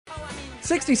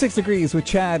66 degrees with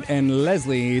Chad and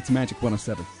Leslie. It's Magic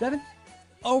 107.7.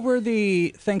 Over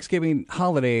the Thanksgiving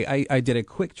holiday, I did a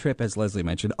quick trip, as Leslie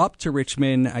mentioned, up to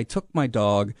Richmond. I took my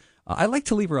dog. I like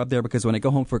to leave her up there because when I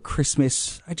go home for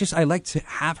Christmas, I like to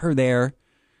have her there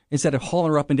instead of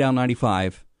hauling her up and down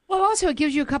 95. Well, also, it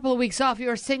gives you a couple of weeks off.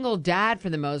 You're a single dad for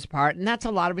the most part, and that's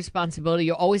a lot of responsibility.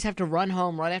 You always have to run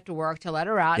home right after work to let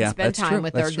her out and spend time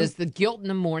with her. There's the guilt in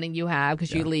the morning you have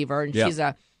because you leave her, and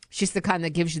she's the kind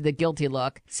that gives you the guilty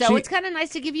look. So it's kind of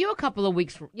nice to give you a couple of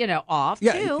weeks, off,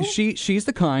 too. She's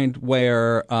the kind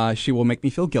where she will make me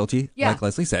feel guilty, like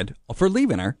Leslie said, for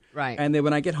leaving her. Right. And then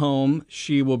when I get home,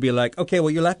 she will be like, okay, well,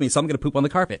 you left me, so I'm going to poop on the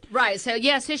carpet. Right. So,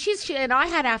 she and I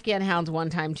had Afghan hounds one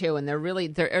time, too, and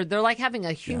they're like having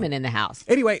a human in the house.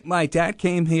 Anyway, my dad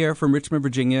came here from Richmond,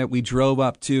 Virginia. We drove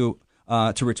up to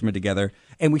Richmond together,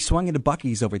 and we swung into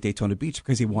Buc-Ees over at Daytona Beach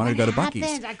because he wanted to go to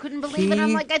Buc-Ees. I couldn't believe it.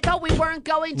 I'm like, I thought we weren't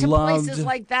going to places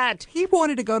like that. He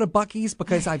wanted to go to Buc-Ees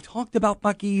because I've talked about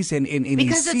Buc-Ees and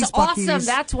because he sees it's awesome. Buc-Ees.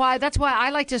 That's why I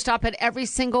like to stop at every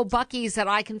single Buc-Ees that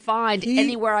I can find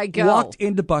anywhere I go. He walked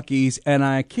into Buc-Ees, and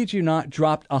I kid you not,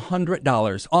 dropped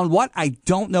 $100 on what? I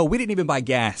don't know. We didn't even buy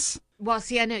gas. Well,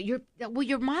 see, I know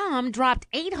your mom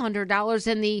dropped $800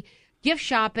 in the gift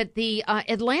shop at the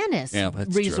Atlantis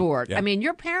resort. Yeah. I mean,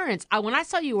 your parents, when I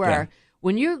saw you were,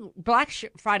 when you Black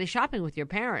Friday shopping with your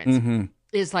parents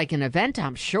is like an event,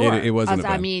 I'm sure. It was an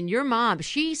event. I mean, your mom,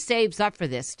 she saves up for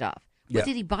this stuff. What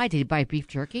did he buy? Did he buy beef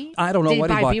jerky? I don't know what he bought.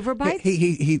 Did he buy beaver bites?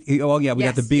 We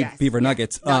got the beaver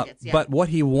nuggets. But what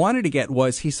he wanted to get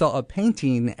was he saw a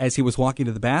painting as he was walking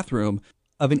to the bathroom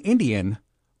of an Indian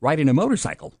riding a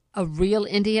motorcycle. A real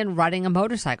Indian riding a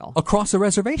motorcycle. Across a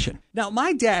reservation. Now,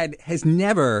 my dad has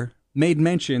never made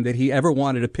mention that he ever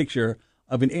wanted a picture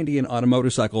of an Indian on a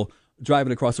motorcycle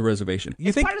driving across a reservation.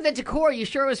 It's part of the decor. You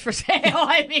sure it was for sale?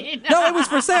 I mean... No, it was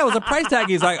for sale. It was a price tag.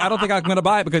 He's like, I don't think I'm going to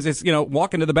buy it because it's,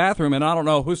 walking to the bathroom and I don't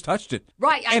know who's touched it.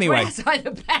 Right. Anyway. Outside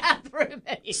the bathroom.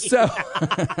 So,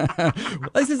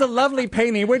 this is a lovely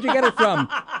painting. Where'd you get it from?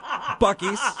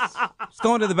 Buc-Ees. Just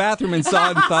going to the bathroom and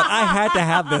saw it and thought, I had to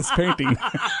have this painting.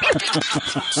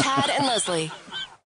 Chad and Leslie.